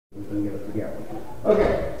and get it together.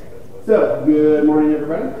 Okay, so good morning,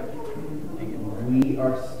 everybody. We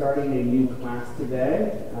are starting a new class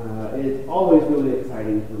today. It's always really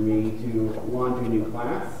exciting for me to launch a new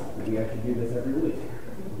class. Maybe I should do this every week.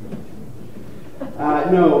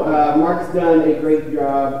 Mark's done a great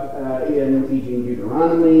job in teaching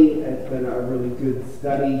Deuteronomy. It's been a really good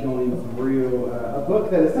study going through a book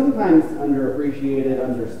that is sometimes underappreciated,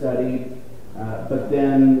 understudied, but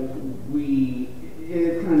then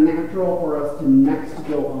it's kind of natural for us to next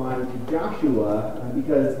go on to Joshua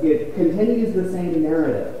because it continues the same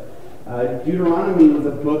narrative. Deuteronomy was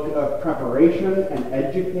a book of preparation and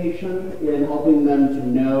education in helping them to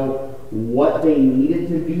know what they needed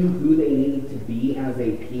to do, who they needed to be as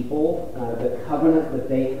a people, the covenant that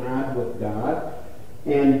they had with God.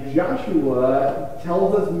 And Joshua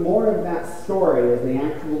tells us more of that story as they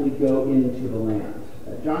actually go into the land.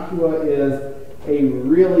 Joshua is a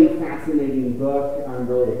really fascinating book. I'm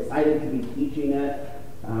really excited to be teaching it,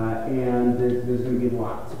 and there's going to be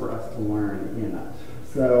lots for us to learn in it.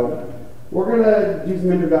 So we're going to do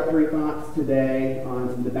some introductory thoughts today on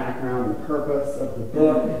some of the background and purpose of the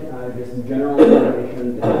book, just some general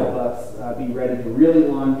information to help us be ready to really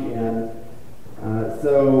launch in.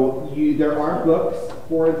 There are books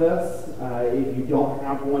for this. If you don't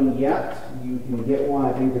have one yet, you can get one.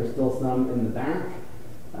 I think there's still some in the back.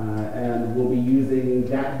 And we'll be using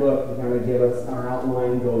that book to kind of give us our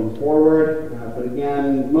outline going forward. But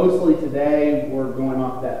again, mostly today, we're going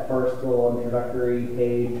off that first little introductory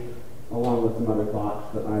page, along with some other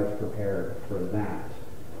thoughts that I've prepared for that.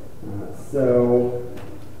 So,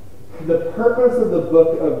 the purpose of the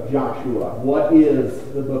book of Joshua. What is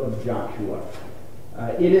the book of Joshua?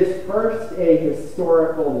 It is first a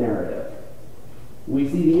historical narrative. We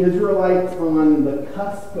see the Israelites on the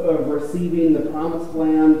cusp of receiving the promised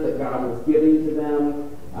land that God was giving to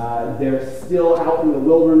them. They're still out in the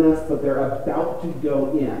wilderness, but they're about to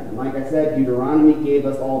go in. And like I said, Deuteronomy gave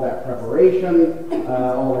us all that preparation,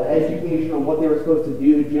 all the education on what they were supposed to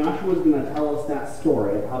do. Joshua is going to tell us that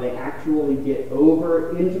story of how they actually get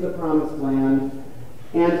over into the promised land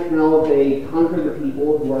and how they conquer the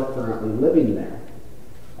people who are currently living there.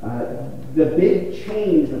 The big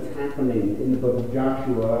change that's happening in the book of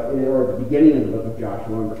Joshua, or the beginning of the book of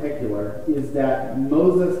Joshua in particular, is that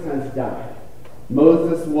Moses has died.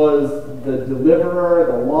 Moses was the deliverer,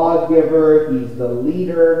 the lawgiver, he's the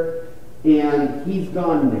leader, and he's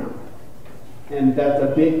gone now. And that's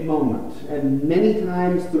a big moment. And many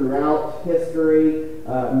times throughout history,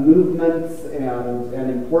 movements and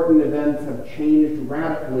important events have changed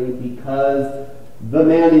radically because the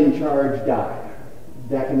man in charge died.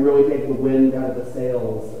 That can really take the wind out of the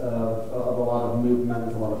sails of a lot of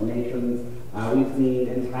movements, a lot of nations. We've seen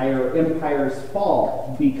entire empires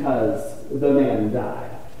fall because the man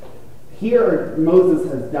died. Here,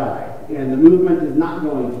 Moses has died, and the movement is not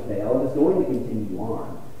going to fail. It is going to continue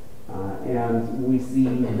on. And we see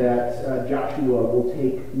that Joshua will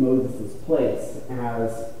take Moses' place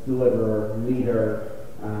as deliverer, leader,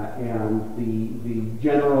 and the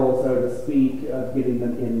general, so to speak, of getting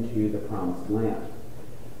them into the promised land.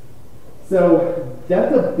 So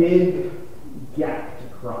that's a big gap to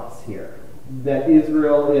cross here, that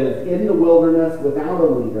Israel is in the wilderness without a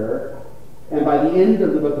leader, and by the end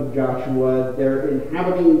of the book of Joshua, they're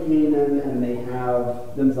inhabiting Canaan and they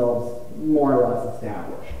have themselves more or less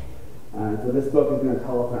established. So this book is going to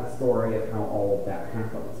tell us that story of how all of that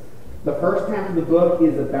happens. The first half of the book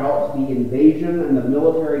is about the invasion and the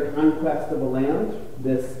military conquest of the land.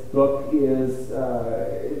 This book is,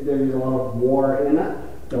 there's a lot of war in it.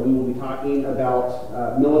 So we will be talking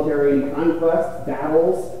about military conquests,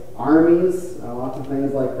 battles, armies, lots of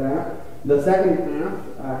things like that. The second half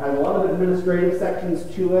has a lot of administrative sections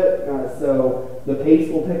to it, so the pace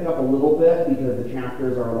will pick up a little bit because the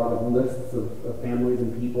chapters are a lot of lists of families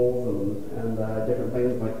and peoples and different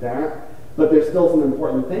things like that. But there's still some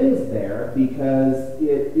important things there because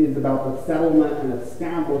it is about the settlement and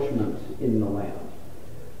establishment in the land.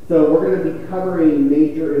 So we're going to be covering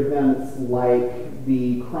major events like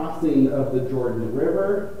the crossing of the Jordan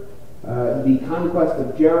River, the conquest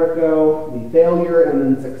of Jericho, the failure and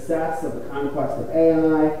then success of the conquest of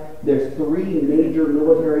Ai. There's 3 major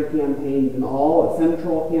military campaigns in all, a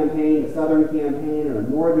central campaign, a southern campaign, and a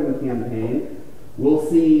northern campaign. We'll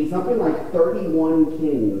see something like 31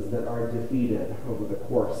 kings that are defeated over the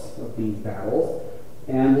course of these battles.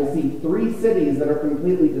 And we'll see 3 cities that are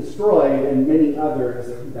completely destroyed and many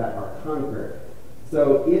others that are conquered.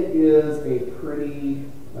 So it is a pretty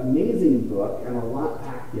amazing book and a lot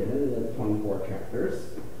packed in it. It has 24 chapters.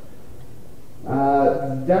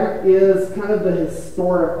 That is kind of the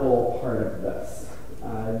historical part of this.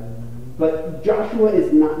 But Joshua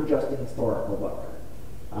is not just a historical book.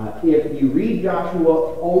 If you read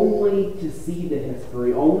Joshua only to see the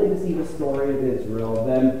history, only to see the story of Israel,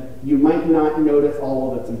 then you might not notice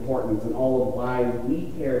all of its importance and all of why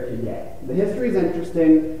we care today. The history is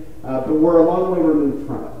interesting, but we're a long way removed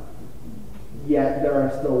from it. Yet there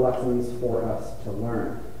are still lessons for us to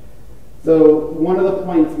learn. So one of the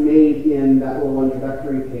points made in that little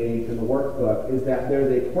introductory page in the workbook is that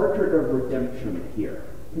there's a portrait of redemption here.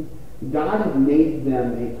 God had made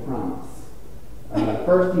them a promise.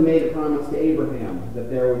 First, he made a promise to Abraham that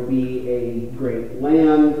there would be a great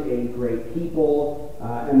land, a great people,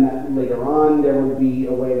 and that later on there would be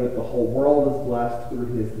a way that the whole world is blessed through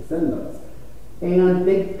his descendants. And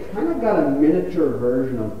they kind of got a miniature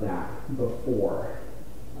version of that before.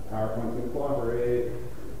 My PowerPoint's going to cooperate.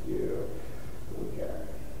 Thank you.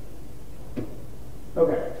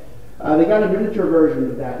 Okay. They got a miniature version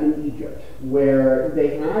of that in Egypt, where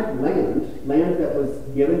they had land that was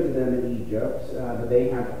given to them in Egypt that they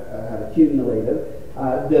had accumulated.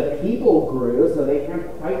 The people grew, so they had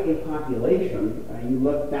quite a population. You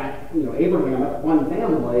look back, Abraham, that's one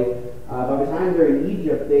family. By the time they're in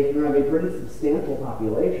Egypt, they have a pretty substantial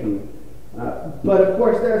population. But of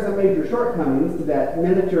course, there are some major shortcomings to that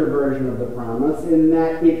miniature version of the promise in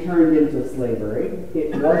that it turned into slavery.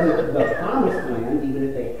 It wasn't the promised land, even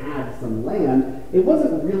if they had some land. It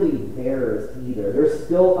wasn't really theirs either. They're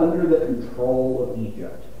still under the control of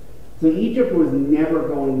Egypt. So Egypt was never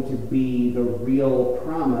going to be the real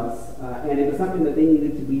promise, and it was something that they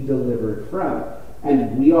needed to be delivered from.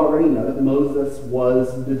 And we already know that Moses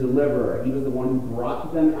was the deliverer. He was the one who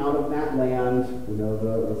brought them out of that land. We know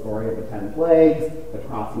the story of the 10 plagues, the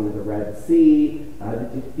crossing of the Red Sea,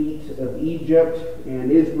 the defeat of Egypt,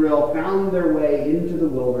 and Israel found their way into the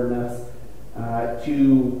wilderness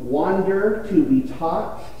to wander, to be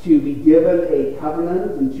taught, to be given a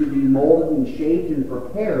covenant, and to be molded and shaped and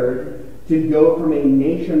prepared to go from a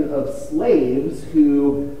nation of slaves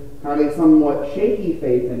who had a somewhat shaky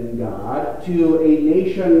faith in God to a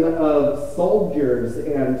nation of soldiers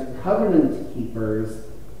and covenant keepers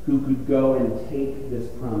who could go and take this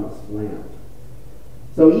promised land.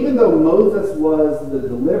 So even though Moses was the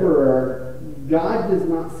deliverer, God does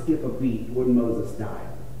not skip a beat when Moses died.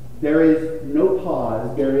 There is no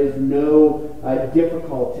pause, there is no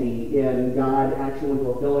difficulty in God actually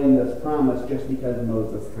fulfilling this promise just because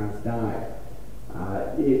Moses has died.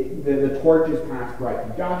 The torch is passed right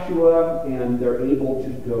to Joshua, and they're able to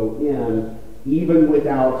go in even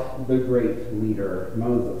without the great leader,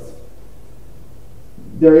 Moses.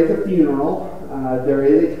 There is a funeral, there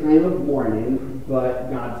is a time of mourning,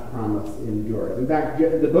 but God's promise endures. In fact,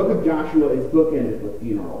 the book of Joshua is bookended with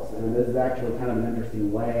funerals, and this is actually kind of an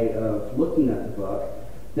interesting way of looking at the book,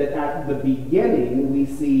 that at the beginning we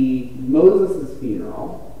see Moses'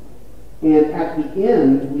 funeral, and at the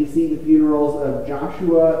end, we see the funerals of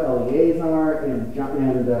Joshua, Eleazar, and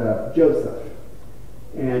Joseph.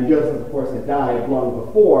 And Joseph, of course, had died long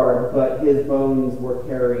before, but his bones were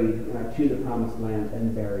carried to the Promised Land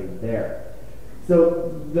and buried there.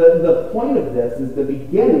 So the point of this is the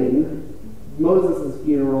beginning, Moses'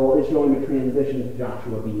 funeral is showing a transition to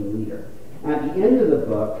Joshua being leader. At the end of the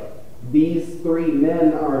book, these three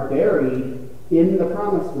men are buried in the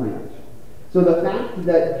Promised Land. So the fact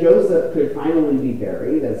that Joseph could finally be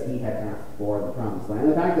buried, as he had asked for in the Promised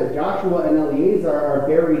Land, the fact that Joshua and Eleazar are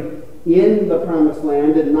buried in the Promised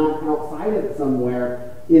Land and not outside it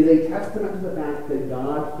somewhere, is a testament to the fact that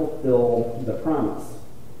God fulfilled the promise.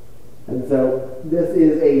 And so this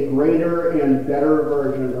is a greater and better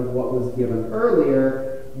version of what was given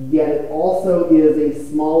earlier, yet it also is a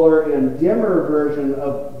smaller and dimmer version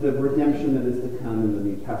of the redemption that is to come in the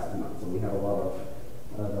New Testament. So we have a lot of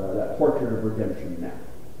that portrait of redemption now.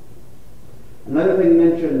 Another thing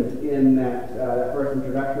mentioned in that first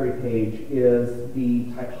introductory page is the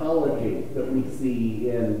typology that we see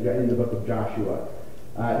in the book of Joshua.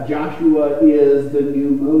 Joshua is the new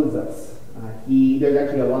Moses. There's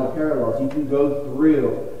actually a lot of parallels. You can go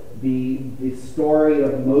through the story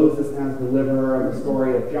of Moses as deliverer and the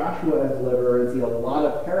story of Joshua as deliverer and see a lot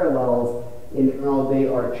of parallels in how they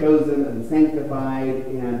are chosen and sanctified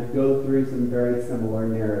and go through some very similar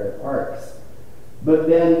narrative arcs. But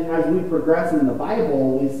then as we progress in the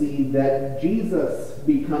Bible, we see that Jesus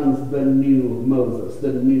becomes the new Moses,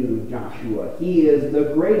 the new Joshua. He is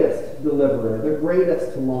the greatest deliverer, the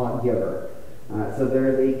greatest lawgiver. So there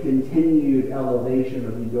is a continued elevation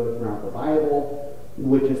as we go throughout the Bible,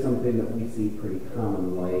 which is something that we see pretty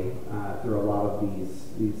commonly through a lot of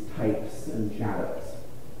these types and shadows.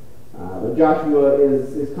 But Joshua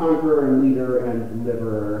is conqueror and leader and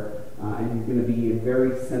deliverer, and he's going to be a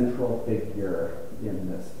very central figure in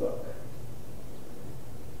this book.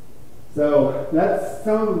 So that's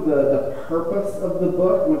some of the purpose of the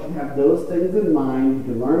book. Once you have those things in mind, you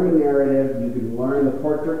can learn the narrative, you can learn the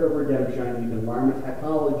portrait of redemption, you can learn the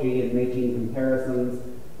typology and making comparisons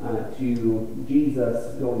to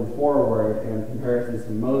Jesus going forward and comparisons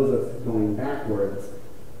to Moses going backwards.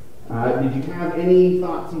 Did you have any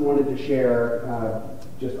thoughts you wanted to share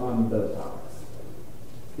just on those topics?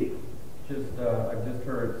 Steve? I've just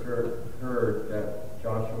heard that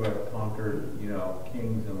Joshua conquered,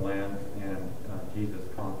 kings and lands, and Jesus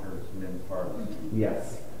conquers men's hearts.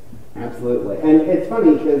 Yes, absolutely. And it's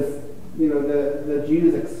funny because, the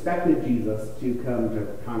Jews expected Jesus to come to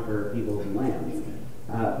conquer peoples and lands.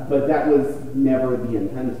 But that was never the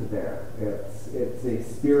intent there. It's a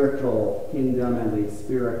spiritual kingdom and a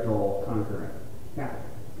spiritual conquering. Yeah.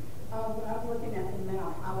 When I was looking at the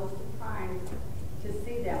map, I was surprised to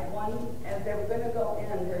see that one, as they were going to go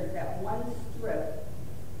in, there's that one strip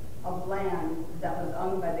of land that was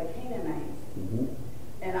owned by the Canaanites. Mm-hmm.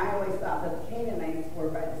 And I always thought that the Canaanites were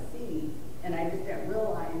by the sea, and I just didn't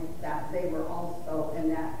realize that they were also in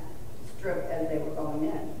that strip as they were going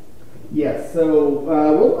in. Yes, so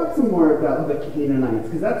we'll talk some more about the Canaanites,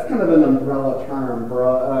 because that's kind of an umbrella term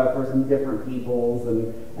for some different peoples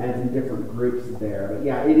and some different groups there. But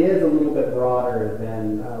yeah, it is a little bit broader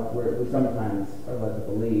than where we sometimes are led to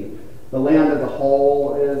believe. The land as a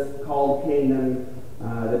whole is called Canaan.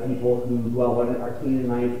 The people who dwell in it are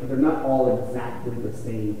Canaanites, but they're not all exactly the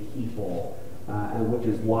same people. And which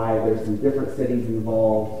is why there's some different cities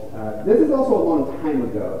involved. This is also a long time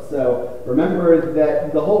ago, so remember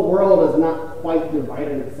that the whole world has not quite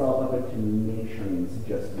divided itself up into nations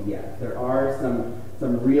just yet. There are some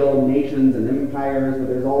real nations and empires, but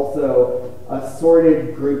there's also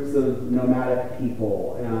assorted groups of nomadic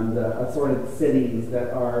people and assorted cities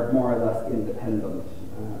that are more or less independent.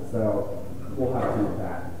 So we'll have some of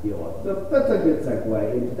that to deal with. So that's a good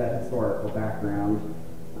segue into that historical background.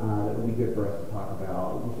 That would be good for us to talk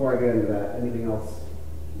about. Before I get into that, anything else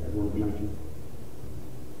you guys wanted to mention?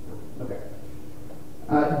 Okay.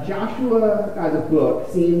 Joshua, as a book,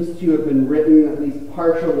 seems to have been written at least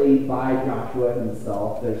partially by Joshua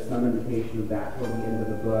himself. There's some indication of that toward the end of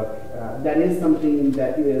the book. That is something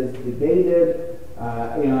that is debated,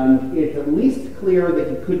 and it's at least clear that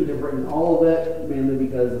he couldn't have written all of it, mainly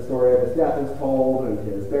because the story of his death is told and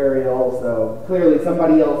his burial, so clearly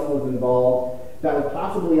somebody else was involved. That was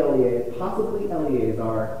possibly Eleazar,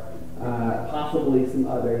 possibly some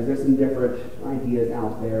others. There's some different ideas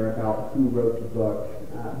out there about who wrote the book,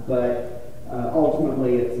 but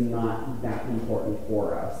ultimately it's not that important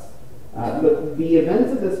for us. But the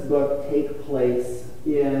events of this book take place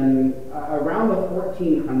in around the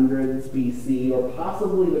 1400s BC, or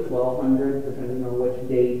possibly the 1200s, depending on which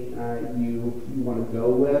date you want to go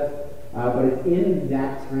with. But it's in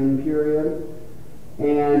that time period.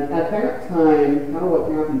 And at that time, kind of what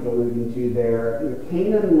Matthew's alluding to there,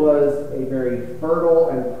 Canaan was a very fertile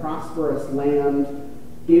and prosperous land.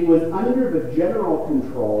 It was under the general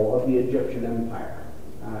control of the Egyptian Empire,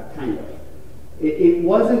 kind of. It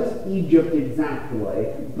wasn't Egypt exactly,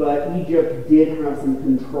 but Egypt did have some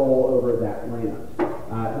control over that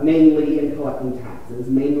land, mainly in collecting taxes,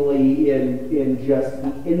 mainly in just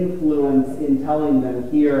the influence in telling them,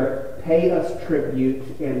 here, pay us tribute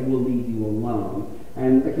and we'll leave you alone.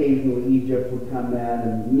 And occasionally Egypt would come in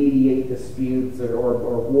and mediate disputes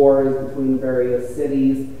or wars between various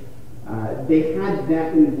cities. They had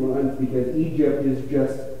that influence because Egypt is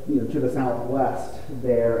just to the southwest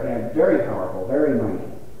there and very powerful, very mighty.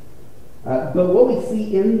 But what we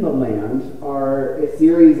see in the land are a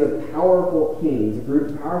series of powerful kings, a group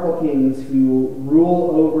of powerful kings who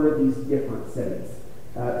rule over these different cities.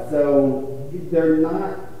 So there's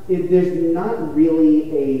not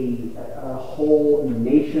really a whole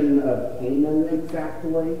nation of Canaan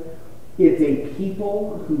exactly. It's a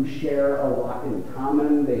people who share a lot in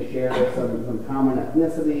common. They share some common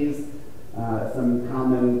ethnicities, some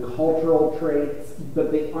common cultural traits,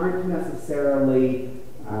 but they aren't necessarily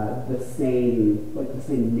the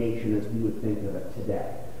same nation as we would think of it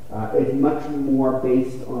today. It's much more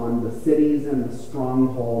based on the cities and the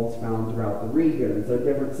strongholds found throughout the region. And so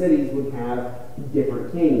different cities would have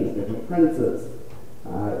different kings, different princes.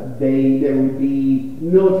 There would be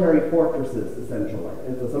military fortresses, essentially.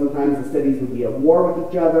 And so sometimes the cities would be at war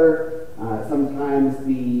with each other. Sometimes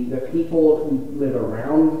the people who live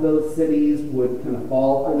around those cities would kind of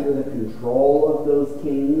fall under the control of those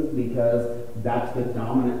kings because that's the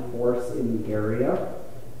dominant force in the area.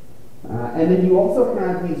 And then you also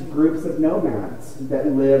have these groups of nomads that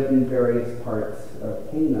live in various parts of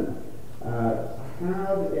Canaan.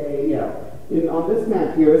 On this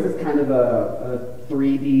map here, this is kind of a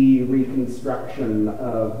 3D reconstruction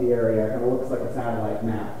of the area. It kind of looks like a satellite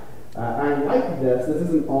map. I like this. This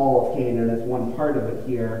isn't all of Canaan. It's one part of it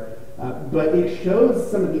here. But it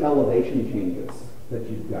shows some of the elevation changes that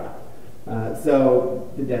you've got.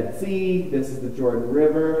 So the Dead Sea, this is the Jordan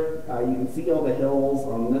River. You can see all the hills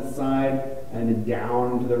on this side and then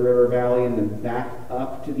down to the river valley and then back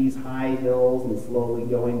up to these high hills and slowly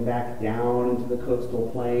going back down into the coastal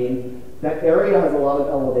plain. That area has a lot of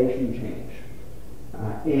elevation change.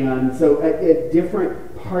 And so at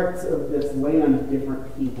different parts of this land,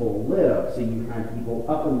 different people live. So you have people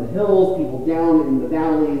up in the hills, people down in the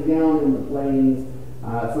valleys, down in the plains.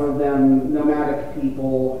 Some of them nomadic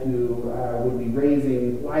people who would be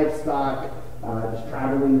raising livestock, just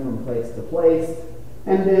traveling from place to place.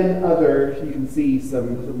 And then others, you can see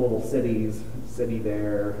some little cities, city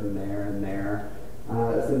there and there and there.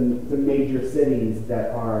 Some major cities that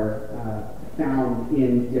are found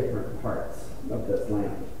in different parts of this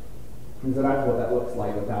land. And so that's what that looks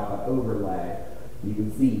like without an overlay. You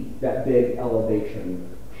can see that big elevation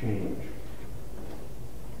change.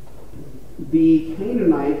 The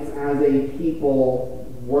Canaanites as a people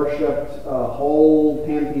worshipped a whole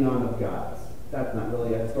pantheon of gods. That's not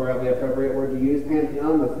really a historically appropriate word to use,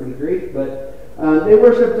 pantheon, that's pretty Greek, but they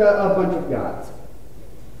worshipped a bunch of gods.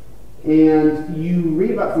 And you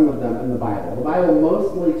read about some of them in the Bible. The Bible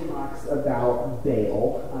mostly talks about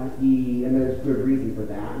Baal. And there's good reason for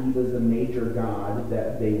that. He was the major god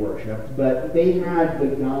that they worshipped. But they had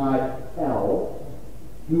the god El,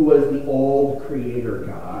 who was the old creator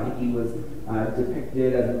god. He was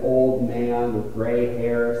depicted as an old man with gray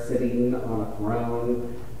hair sitting on a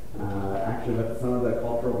throne. Actually, that's some of the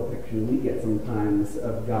cultural depiction we get sometimes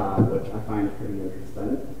of God, which I find pretty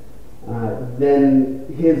interesting.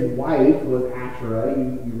 Then his wife was Asherah.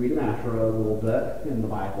 You read of Asherah a little bit in the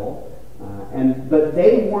Bible. But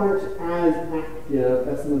they weren't as active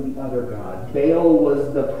as some of the other gods. Baal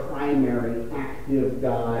was the primary active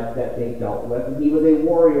god that they dealt with, and he was a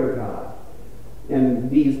warrior god. And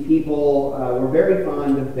these people were very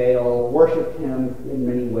fond of Baal, worshipped him in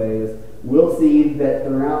many ways. We'll see that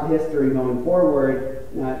throughout history going forward,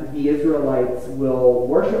 the Israelites will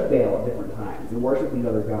worship Baal at different times and worship these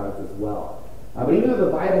other gods as well. But even though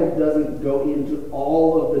the Bible doesn't go into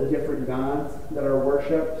all of the different gods that are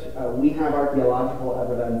worshipped, we have archaeological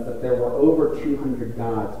evidence that there were over 200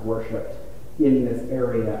 gods worshipped in this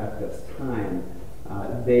area at this time.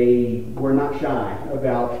 They were not shy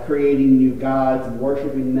about creating new gods and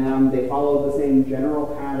worshiping them. They followed the same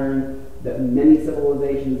general pattern that many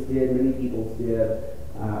civilizations did, many peoples did,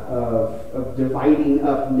 of dividing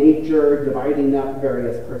up nature, dividing up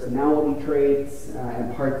various personality traits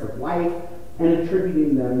and parts of life, and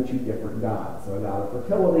attributing them to different gods. So a god of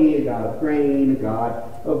fertility, a god of grain, a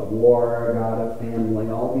god of war, a god of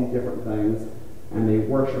family, all these different things, and they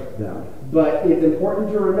worship them. But it's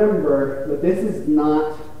important to remember that this is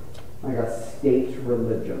not like a state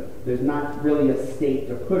religion. There's not really a state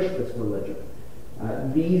to push this religion.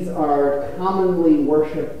 These are commonly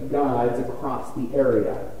worshipped gods across the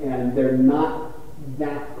area, and they're not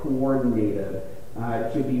that coordinated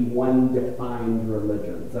to be one defined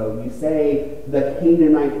religion. So you say the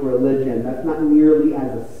Canaanite religion, that's not nearly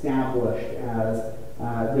as established as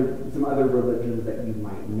some other religions that you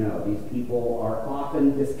might know. These people are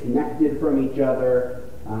often disconnected from each other,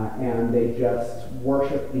 and they just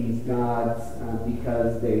worship these gods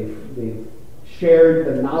because they've shared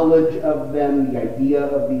the knowledge of them, the idea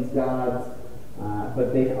of these gods,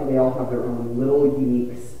 but they all have their own little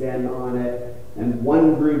unique spin on it. And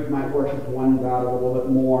one group might worship one god a little bit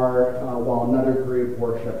more, while another group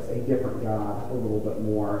worships a different god a little bit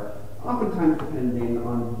more, oftentimes depending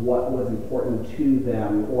on what was important to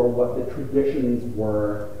them or what the traditions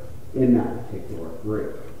were in that particular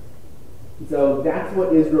group. So that's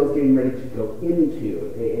what Israel's getting ready to go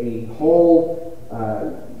into, a whole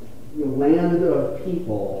land of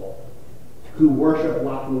people who worship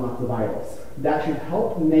lots and lots of idols. That should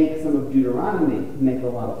help make some of Deuteronomy make a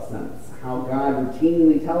lot of sense. How God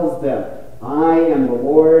routinely tells them, I am the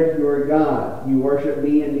Lord your God. You worship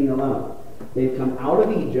me and me alone. They've come out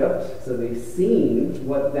of Egypt, so they've seen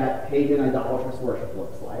what that pagan idolatrous worship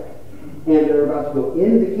looks like. And they're about to go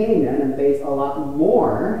into Canaan and face a lot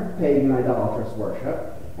more pagan idolatrous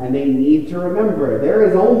worship. And they need to remember, there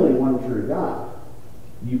is only one true God.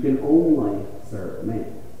 You can only serve me.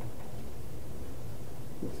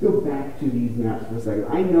 Let's go back to these maps for a second.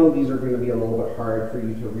 I know these are going to be a little bit hard for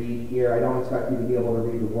you to read here. I don't expect you to be able to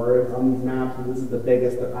read the words on these maps, and this is the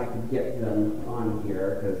biggest that I could get them on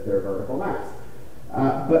here because they're vertical maps.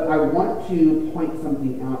 But I want to point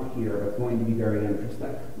something out here that's going to be very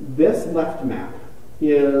interesting. This left map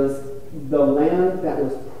is the land that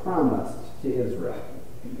was promised to Israel.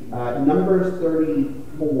 Numbers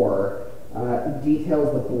 34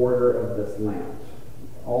 details the border of this land,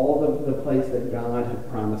 all the place that God had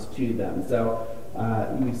promised to them. So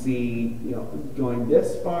you see, going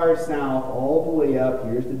this far south, all the way up.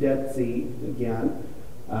 Here's the Dead Sea again.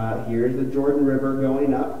 Here's the Jordan River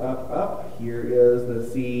going up, up, up. Here is the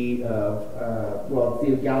Sea of, the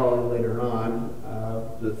Sea of Galilee later on,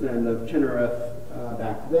 the end of Chinnereth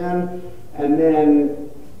back then, and then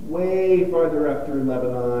way farther up through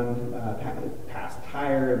Lebanon, past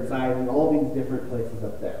Tyre and Sidon, all these different places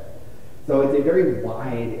up there. So it's a very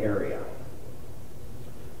wide area.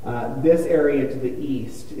 This area to the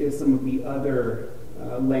east is some of the other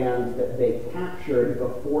land that they captured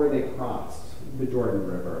before they crossed the Jordan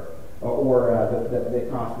River, that they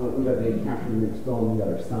crossed, that they captured and still on the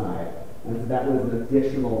other side. And so that was an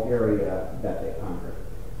additional area that they conquered.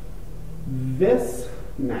 This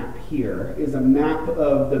map here is a map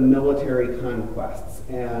of the military conquests,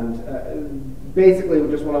 and basically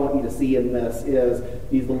just what I want you to see in this is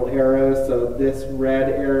these little arrows. So this red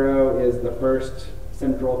arrow is the first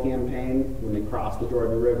central campaign when they crossed the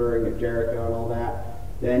Jordan River and get Jericho and all that.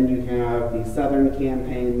 Then you have the southern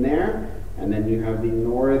campaign there, and then you have the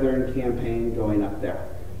northern campaign going up there.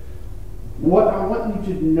 What I want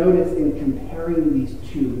you to notice in comparing these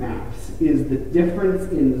two maps is the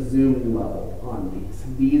difference in zoom level on these.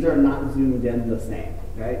 These are not zoomed in the same.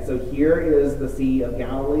 Okay, so here is the Sea of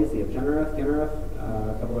Galilee, Sea of Chinnereth,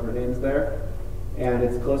 a couple different names there, and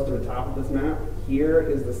it's close to the top of this map. Here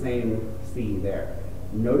is the same sea there.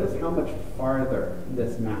 Notice how much farther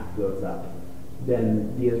this map goes up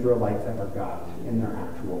than the Israelites ever got in their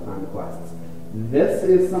actual conquests. This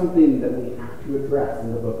is something that we have to address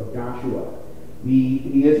in the book of Joshua.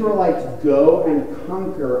 The Israelites go and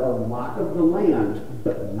conquer a lot of the land,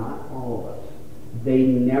 but not all of it. They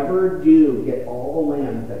never do get all the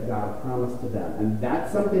land that God promised to them. And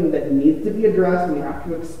that's something that needs to be addressed. We have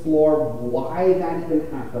to explore why that even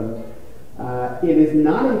happened. It is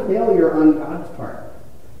not a failure on God's part.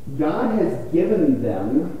 God has given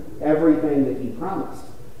them everything that he promised.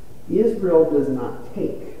 Israel does not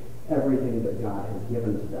take everything that God has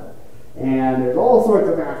given to them. And there's all sorts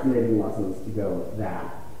of fascinating lessons to go with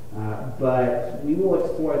that. But we will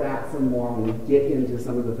explore that some more when we get into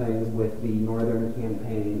some of the things with the northern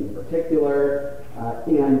campaign in particular,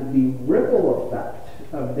 and the ripple effect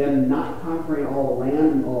of them not conquering all the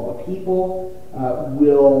land and all the people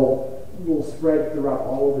will spread throughout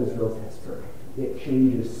all of Israel's history. It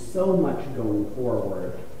changes so much going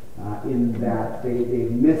forward in that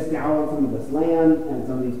they've missed out on some of this land, and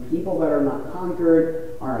some of these people that are not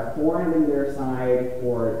conquered are a thorn in their side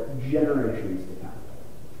for generations to come.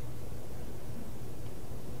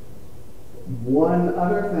 One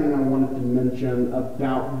other thing I wanted to mention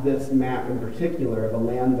about this map in particular, the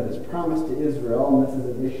land that is promised to Israel, and this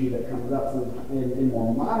is an issue that comes up in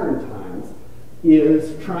more modern times,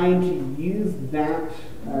 is trying to use that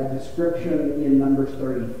description in Numbers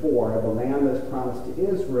 34, the land that's promised to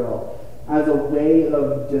Israel, as a way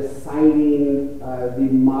of deciding the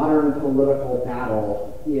modern political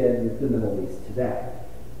battle in the Middle East today.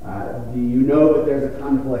 You know that there's a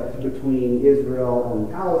conflict between Israel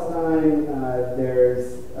and Palestine.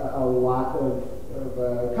 There's a lot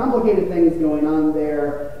of complicated things going on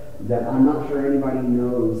there that I'm not sure anybody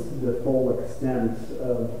knows the full extent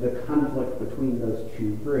of the conflict between those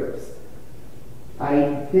two groups.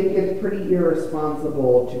 I think it's pretty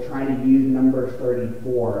irresponsible to try to use Numbers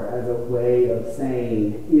 34 as a way of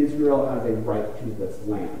saying Israel has a right to this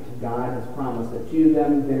land. God has promised it to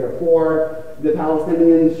them, therefore the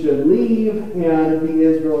Palestinians should leave and the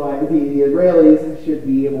Israelis should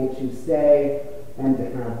be able to stay and to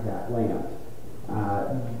have that land.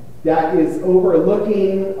 That is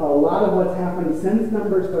overlooking a lot of what's happened since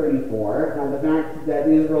Numbers 34, and the fact that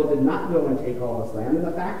Israel did not go and take all this land, and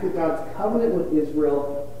the fact that God's covenant with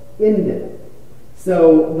Israel ended.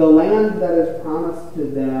 So the land that is promised to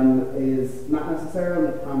them is not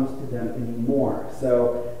necessarily promised to them anymore.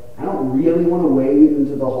 So I don't really want to wade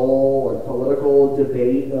into the whole political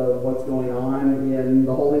debate of what's going on in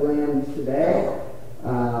the Holy Land today.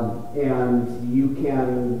 And you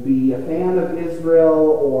can be a fan of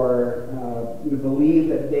Israel or you believe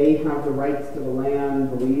that they have the rights to the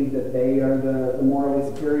land, believe that they are the morally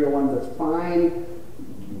superior ones, that's fine.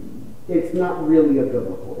 It's not really a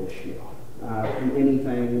biblical issue. From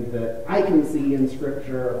anything that I can see in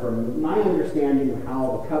Scripture, from my understanding of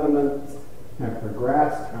how the covenants have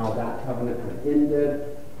progressed, how that covenant has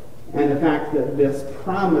ended, And the fact that this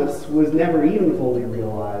promise was never even fully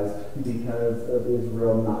realized because of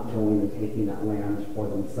Israel not going and taking that land for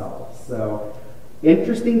themselves. So,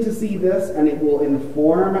 interesting to see this, and it will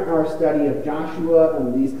inform our study of Joshua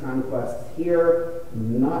and these conquests here.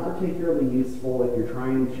 Not particularly useful if you're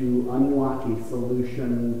trying to unlock a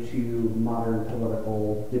solution to modern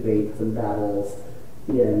political debates and battles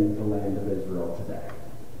in the land of Israel today.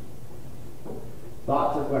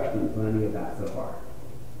 Thoughts or questions on any of that so far?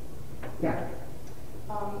 Yeah.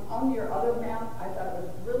 On your other map, I thought it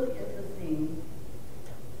was really interesting.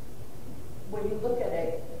 When you look at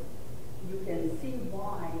it, you can see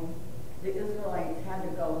why the Israelites had to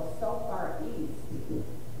go so far east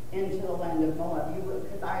into the land of Moab.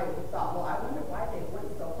 Because I thought, well, I wonder why they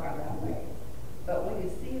went so far that way. But when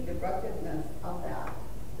you see the ruggedness of that,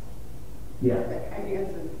 Yeah. that kind of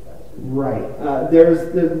answers the question. Right.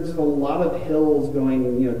 There's a lot of hills going,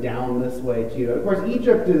 down this way too. Of course,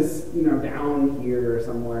 Egypt is, down here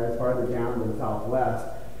somewhere, farther down to the southwest.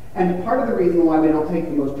 And part of the reason why they don't take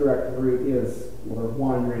the most direct route is, well, there's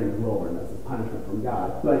one, you're in the wilderness, it's punishment from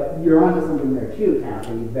God. But you're onto something there too,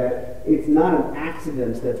 Kathy, that it's not an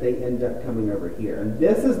accident that they end up coming over here. And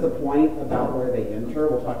this is the point about where they enter.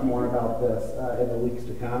 We'll talk more about this in the weeks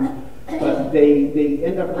to come. But they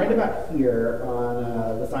end up right about here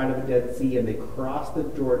on the side of the Dead Sea, and they cross the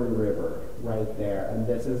Jordan River right there. And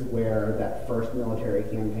this is where that first military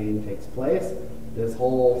campaign takes place, this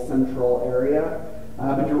whole central area.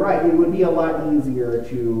 But you're right, it would be a lot easier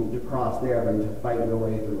to cross there than to fight your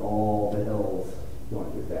way through all the hills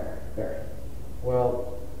going through there. There.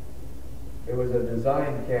 Well, it was a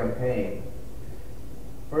designed campaign.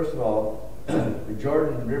 First of all, the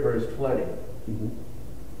Jordan River is flooding. Mm-hmm.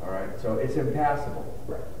 All right, so it's impassable.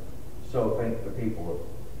 Right. So think the people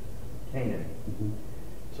of Canaan. Mm-hmm.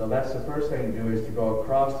 So that's the first thing to do, is to go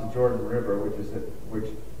across the Jordan River, which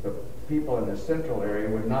the people in the central area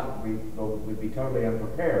would be totally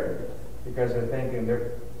unprepared, because they're thinking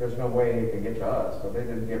there's no way they can get to us, so they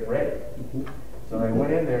didn't get ready. Mm-hmm. So they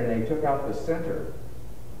went in there and they took out the center,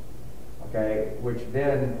 okay, which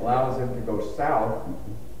then allows them to go south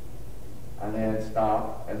and then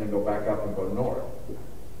stop and then go back up and go north.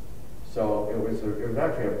 So it was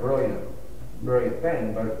actually a brilliant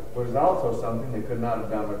thing, but it was also something that could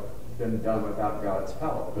not have been done without God's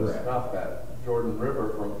help to Right. stop that Jordan River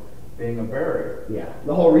from being a barrier. Yeah.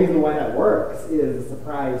 The whole reason why that works is the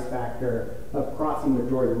surprise factor of crossing the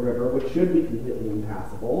Jordan River, which should be completely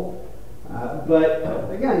impassable. But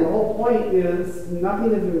again, the whole point is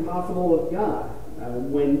nothing is impossible with God.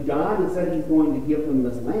 When God has said he's going to give them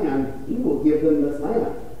this land, he will give them this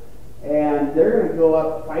land. And they're going to go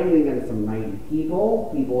up fighting against some mighty people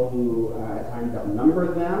who at times outnumber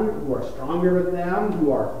them, who are stronger than them,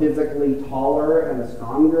 who are physically taller and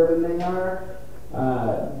stronger than they are.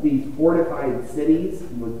 These fortified cities,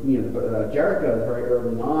 Jericho is very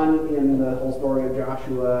early on in the whole story of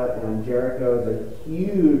Joshua, and Jericho is a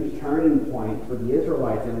huge turning point for the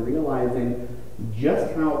Israelites in realizing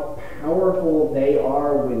just how powerful they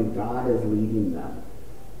are when God is leading them.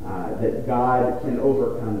 That God can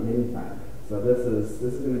overcome anything. So this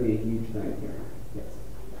is going to be a huge thing here. Yes.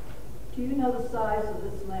 Do you know the size of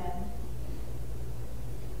this land?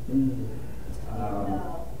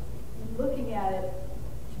 No. Looking at it,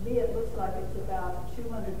 to me it looks like it's about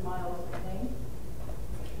 200 miles in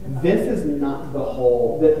length. This is not the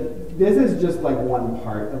whole. This is just like one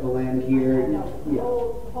part of the land here. No, the Yeah.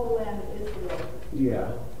 whole land of Israel.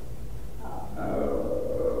 Yeah.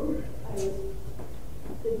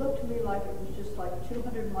 It looked to me like it was just like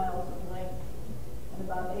 200 miles in length and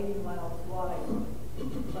about 80 miles wide.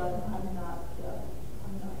 But I'm not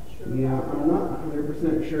sure. Yeah, I'm not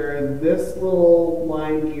 100% sure. This little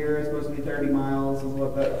line here is supposed to be 30 miles, is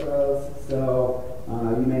what that says. So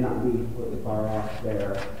you may not be completely far off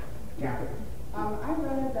there. Kathy. I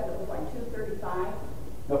read that it was like 235,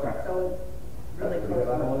 Okay. so it's really close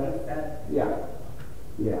to what you said. Yeah.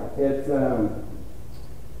 Yeah. It's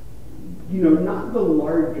not the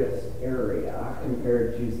largest area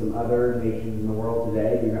compared to some other nations in the world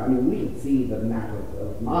today. We can see the map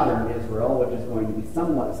of modern Israel, which is going to be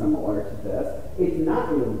somewhat similar to this. It's not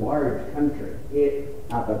a large country. It,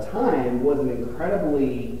 at the time, was an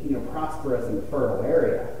incredibly, prosperous and fertile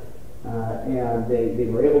area. And they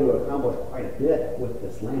were able to accomplish quite a bit with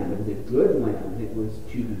this land. It was a good land. It was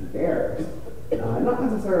to be theirs. Not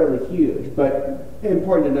necessarily huge, but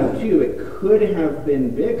important to know, too, it could have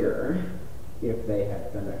been bigger if they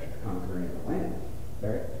had finished conquering the land.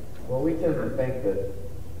 Right? Well, we tend to think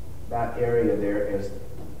that area there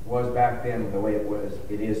was back then the way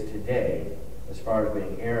it is today, as far as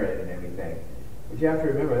being arid and everything. But you have to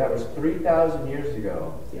remember, that was 3,000 years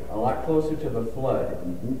ago, Yeah. a lot closer to the flood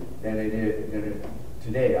than it is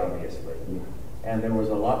today, obviously. And there was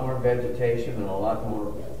a lot more vegetation and a lot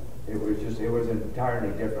more, it was an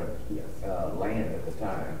entirely different Yes. land at the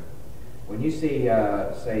time. When you see,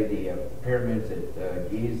 say, the pyramids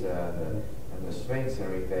at Giza and the Sphinx and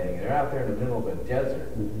everything, they're out there in the middle of a desert.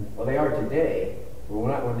 Well, they are today, but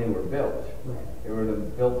not when they were built. Right. They were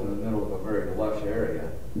built in the middle of a very lush area.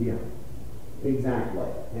 Yeah, exactly.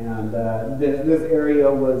 And this area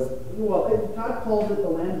was, well, God calls it the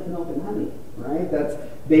land of milk and honey, right?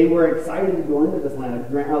 They were excited to go into this land,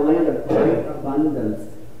 a land of great abundance.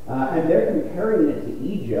 And they're comparing it to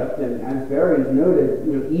Egypt, and as Barry's noted,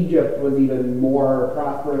 Egypt was even more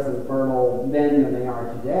prosperous and fertile then than they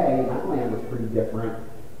are today. That land was pretty different.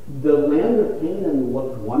 The land of Canaan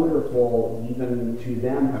looked wonderful even to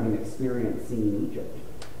them having experienced seeing Egypt.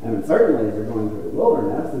 And certainly as they're going through the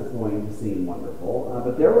wilderness, it's going to seem wonderful.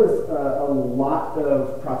 But there was a lot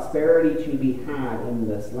of prosperity to be had in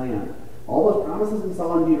this land. All those promises we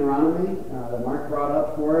saw in Deuteronomy that Mark brought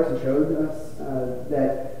up for us and showed us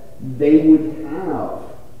that they would have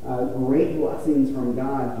great blessings from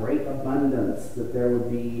God, great abundance, that there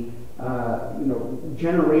would be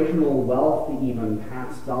generational wealth even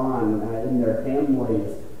passed on in their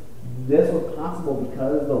families. This was possible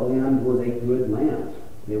because the land was a good land.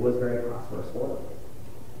 It was very prosperous for them.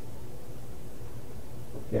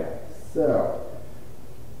 Okay, so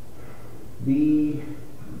the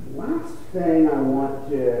last thing I want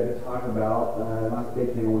to talk about, last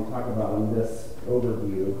big thing I want to talk about in this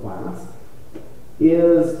overview class,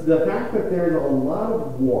 is the fact that there's a lot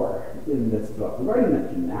of war in this book. We've already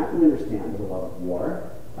mentioned that. We understand there's a lot of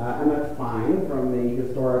war, and that's fine from a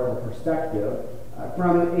historical perspective.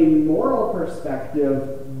 From a moral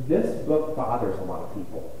perspective, this book bothers a lot of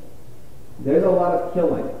people. There's a lot of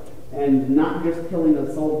killing, and not just killing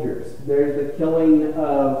of soldiers. There's the killing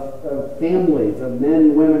of families, of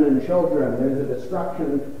men, women, and children. There's the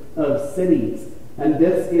destruction of cities. And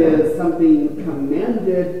this is something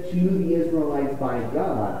commanded to the Israelites by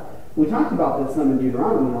God. We talked about this some in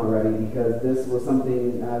Deuteronomy already because this was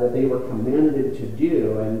something that they were commanded to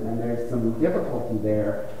do, and there's some difficulty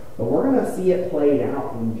there. But we're going to see it played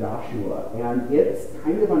out in Joshua, and it's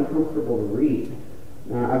kind of uncomfortable to read.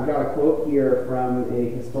 I've got a quote here from a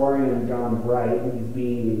historian, John Bright. He's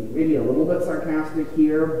being maybe a little bit sarcastic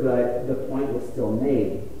here, but the point was still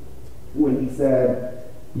made when he said,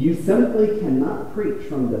 "You simply cannot preach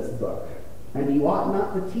from this book, and you ought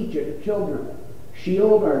not to teach it to children.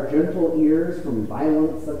 Shield our gentle ears from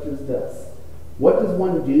violence such as this. What does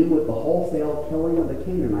one do with the wholesale killing of the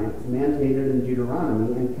Canaanites mandated in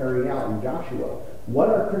Deuteronomy and carried out in Joshua? What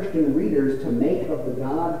are Christian readers to make of the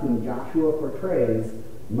God whom Joshua portrays,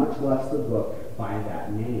 much less the book by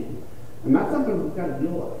that name?" And that's something we've got to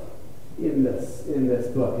deal with in this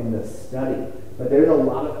book, in this study. But there's a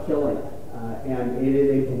lot of killing, and it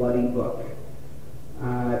is a bloody book.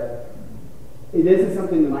 This is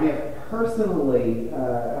something that I have personally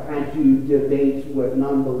had to debate with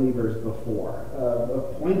non-believers before,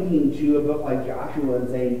 of pointing to a book like Joshua and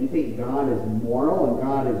saying, you think God is moral and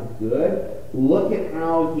God is good? Look at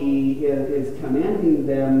how he is commanding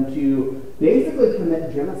them to basically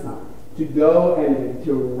commit genocide, to go and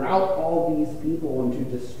to rout all these people and to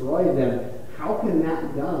destroy them. How can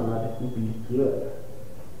that God be good?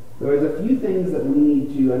 There's a few things that we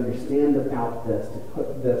need to understand about this to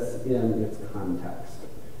put this in its context.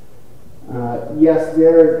 Yes,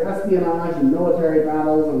 there's espionage and military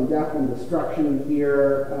battles and death and destruction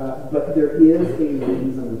here, but there is a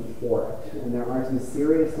reason for it. And there are some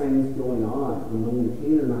serious things going on among the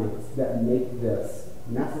Canaanites that make this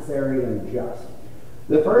necessary and just.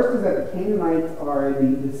 The first is that the Canaanites are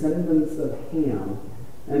the descendants of Ham,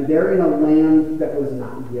 and they're in a land that was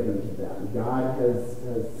not given to them. God has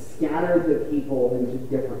scattered the people into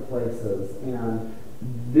different places, and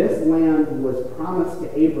this land was promised to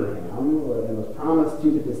Abraham, and was promised to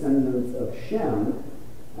the descendants of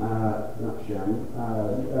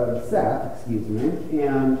Seth, excuse me,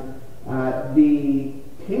 and the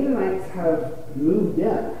Canaanites have moved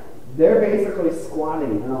in. They're basically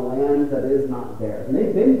squatting in a land that is not theirs. And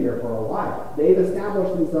they've been here for a while. They've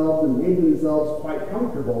established themselves and made themselves quite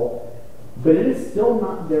comfortable, but it is still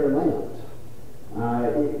not their land.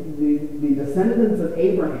 The descendants of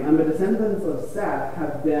Abraham, the descendants of Seth,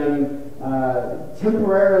 have been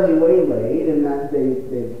temporarily waylaid in that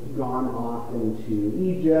they've gone off into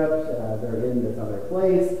Egypt, they're in this other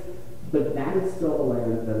place, but that is still a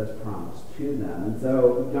land that is promised to them. And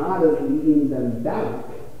so God is leading them back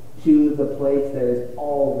to the place that is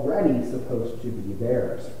already supposed to be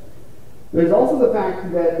theirs. There's also the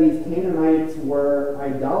fact that these Canaanites were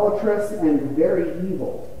idolatrous and very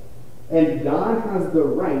evil. And God has the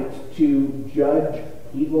right to judge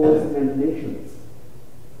peoples and nations.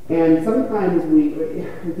 And sometimes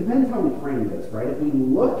it depends how we frame this, right? If we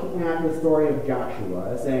look at the story of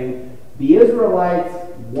Joshua saying, the Israelites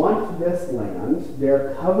want this land,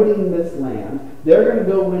 they're coveting this land, they're going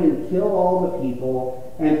to go in and kill all the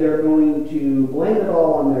people, and they're going to blame it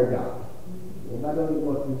all on their God. Well, that doesn't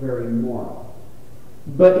look very moral.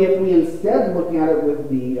 But if we instead look at it with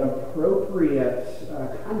the appropriate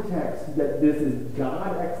context that this is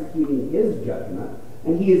God executing his judgment,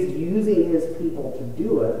 and he is using his people to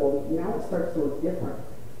do it, well, now it starts to look different.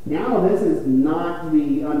 Now this is not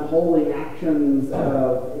the unholy actions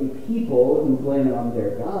of a people who blame it on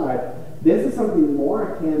their God. This is something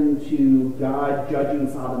more akin to God judging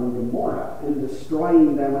Sodom and Gomorrah and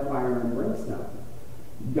destroying them with fire and brimstone.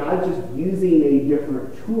 God's just using a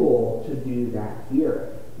different tool to do that here.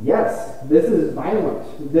 Yes, this is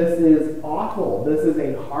violent. This is awful. This is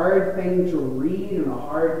a hard thing to read and a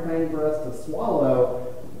hard thing for us to swallow.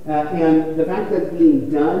 And the fact that it's being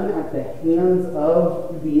done at the hands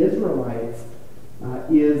of the Israelites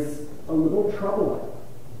is a little troubling.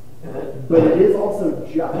 But it is also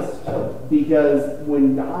just, because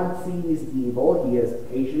when God sees evil, he is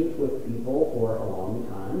patient with people for a long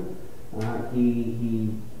time. He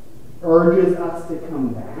urges us to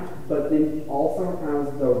come back, but then he also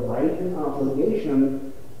has the right and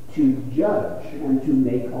obligation to judge and to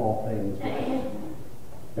make all things right.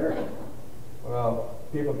 There. Well,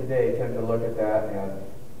 people today tend to look at that and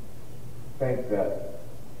think that,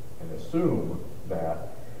 and assume that,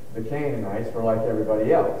 the Canaanites were like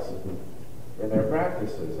everybody else in their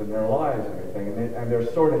practices and their lives and everything, and they're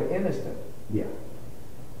sort of innocent. Yeah.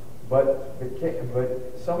 But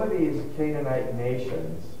some of these Canaanite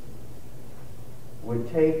nations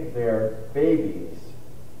would take their babies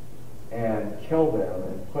and kill them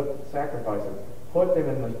and sacrifice them, put them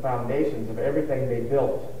in the foundations of everything they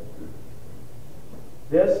built.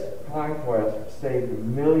 This conquest saved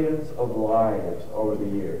millions of lives over the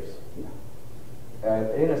years,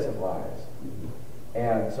 and innocent lives.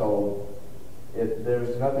 And so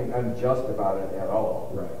there's nothing unjust about it at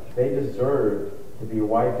all. Right. They deserve to be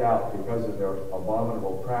wiped out because of their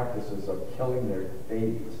abominable practices of killing their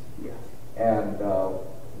babies. Yes. And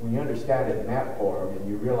when you understand it in that form, and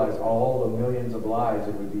you realize all the millions of lives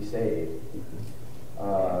that would be saved,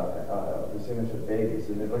 these innocent babies,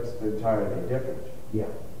 and it looks entirely different.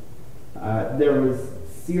 Yeah. There was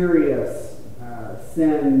serious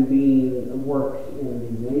sin being worked in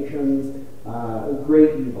these nations,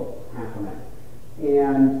 great evil happening.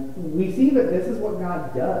 And we see that this is what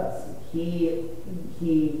God does. He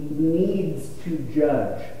needs to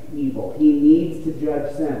judge evil. He needs to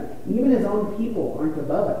judge sin. Even his own people aren't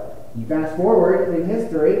above it. You fast forward in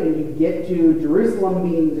history and you get to Jerusalem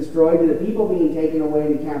being destroyed, to the people being taken away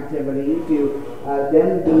into captivity, to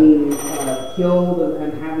them being killed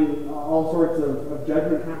and having all sorts of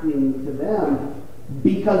judgment happening to them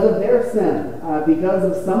because of their sin, because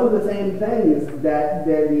of some of the same things that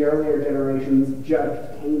the earlier generations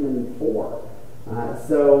judged Canaan for.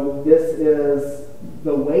 So this is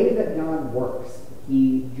the way that God works.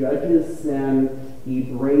 He judges sin. He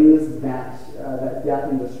brings that death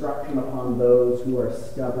and destruction upon those who are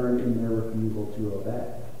stubborn in their refusal to obey.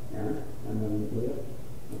 Aaron? And then Leah?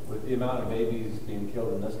 With the amount of babies being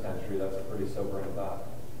killed in this country, that's a pretty sobering thought.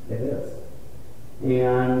 It is.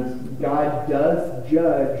 And God does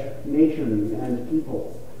judge nations and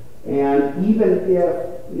peoples. And even if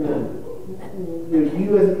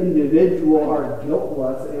you as an individual are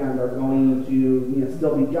guiltless and are going to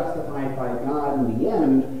still be justified by God in the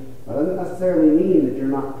end, that doesn't necessarily mean that you're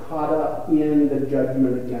not caught up in the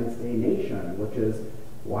judgment against a nation, which is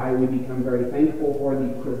why we become very thankful for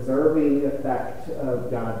the preserving effect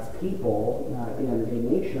of God's people in a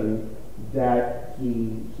nation, that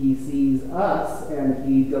he sees us and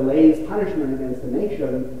he delays punishment against the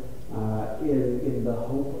nation in the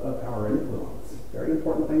hope of our influence. Very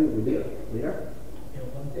important thing that we do. Leader? Yeah,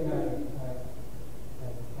 one thing I'm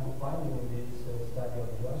finding in this study of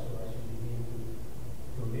Joshua, I should begin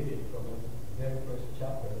to read it from the very first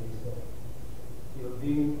chapter.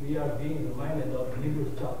 We are being reminded of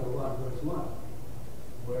Hebrews chapter 1, verse 1,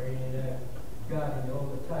 wherein God in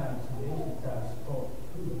all the times, in the ancient times, spoke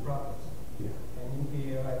through the prophets. Yeah. And in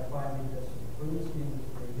here I find the supremacy and the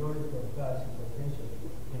superiority of God's intervention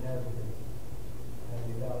in everything.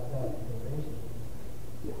 And without that intervention,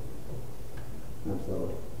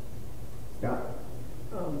 Absolutely. Scott?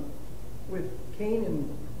 With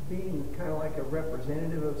Canaan being kind of like a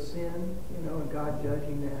representative of sin, and God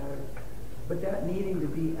judging that, but that needing to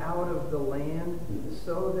be out of the land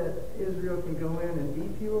so that Israel can go in and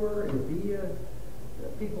be pure and be a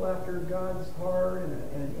people after God's heart and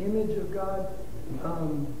an image of God.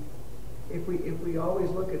 If we always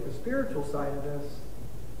look at the spiritual side of this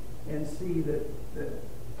and see that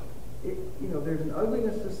there's an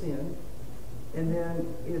ugliness to sin, and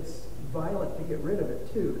then it's violent to get rid of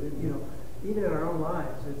it too. Even in our own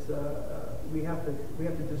lives, it's we have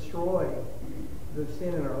to destroy the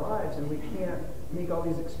sin in our lives, and we can't make all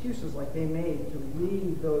these excuses like they made to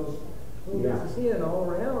leave those little bits of sin all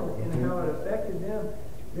around and how it affected them.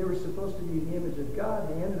 They were supposed to be the image of God.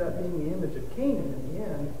 They ended up being the image of Canaan in the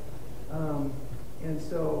end. And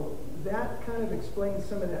so that kind of explains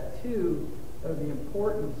some of that too, of the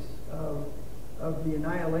importance of the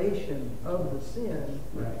annihilation of the sin.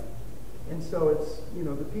 Right. And so it's,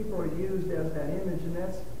 the people are used as that image, and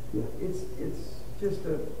that's, it's just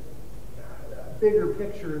a bigger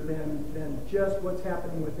picture than just what's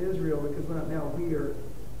happening with Israel, because now we are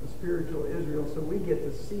a spiritual Israel, so we get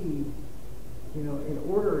to see, in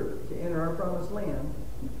order to enter our promised land,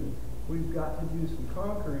 we've got to do some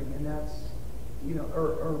conquering, and that's,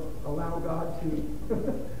 or allow God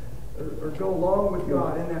to, or go along with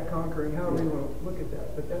God in that conquering, however you want to look at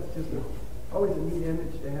that. But that's just always a neat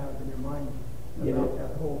image to have in your mind about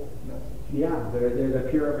that whole message. Yeah, there's a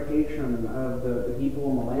purification of the people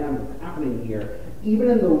in the land that's happening here. Even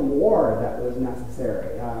in the war that was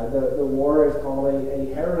necessary. The war is called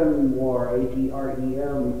a Herem war,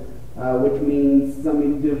 H-E-R-E-M, which means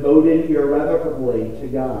something devoted irrevocably to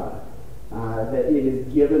God. That it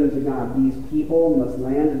is given to God. These people in this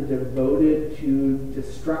land are devoted to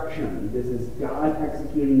destruction. This is God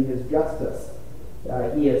executing his justice.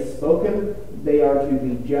 He has spoken. They are to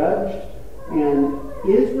be judged. And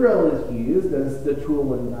Israel is used as the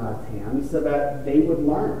tool in God's hands so that they would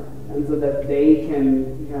learn and so that they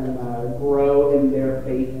can grow in their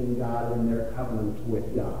faith in God and their covenant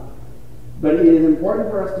with God. But it is important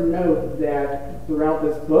for us to note that throughout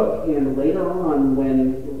this book and later on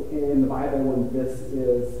when in the Bible when this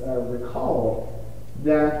is recalled,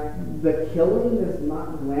 that the killing is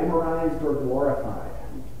not glamorized or glorified.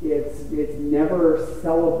 It's never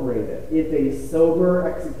celebrated. It's a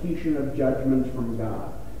sober execution of judgment from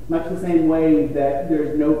God. Much the same way that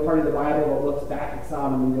there's no part of the Bible that looks back at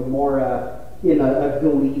Sodom and Gomorrah in a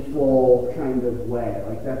gleeful kind of way.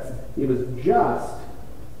 It was just,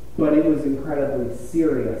 but it was incredibly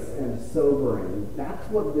serious and sobering. That's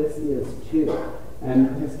what this is too.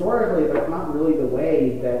 And historically, that's not really the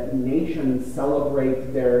way that nations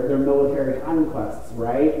celebrate their military conquests,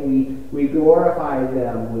 right? We glorify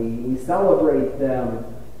them, we celebrate them.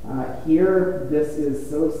 Here, this is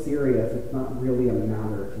so serious, it's not really a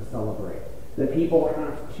matter to celebrate. The people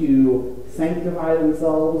have to sanctify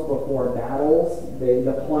themselves before battles.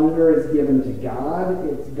 The plunder is given to God.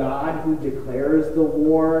 It's God who declares the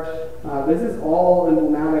war. This is all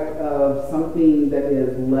emblematic of something that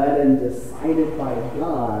is led and decided by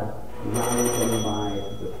God rather than by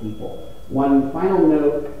the people. One final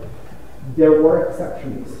note, there were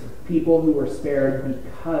exceptions. People who were spared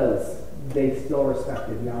because they still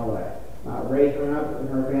respected Yahweh. Rahab and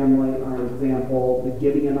her family are an example. The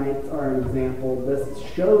Gibeonites are an example. This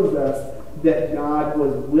shows us that God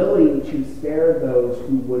was willing to spare those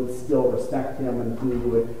who would still respect him and who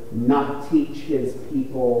would not teach his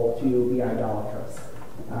people to be idolatrous.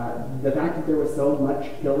 The fact that there was so much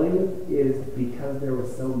killing is because there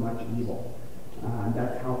was so much evil.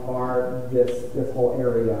 That's how far this whole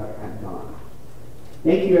area had gone.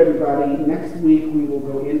 Thank you, everybody. Next week, we will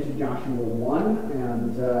go into Joshua 1,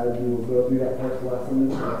 and we will go through that first lesson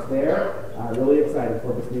that's there. Really excited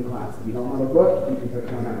for this new class. If you don't have a book, you can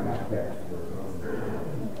pick one out back there.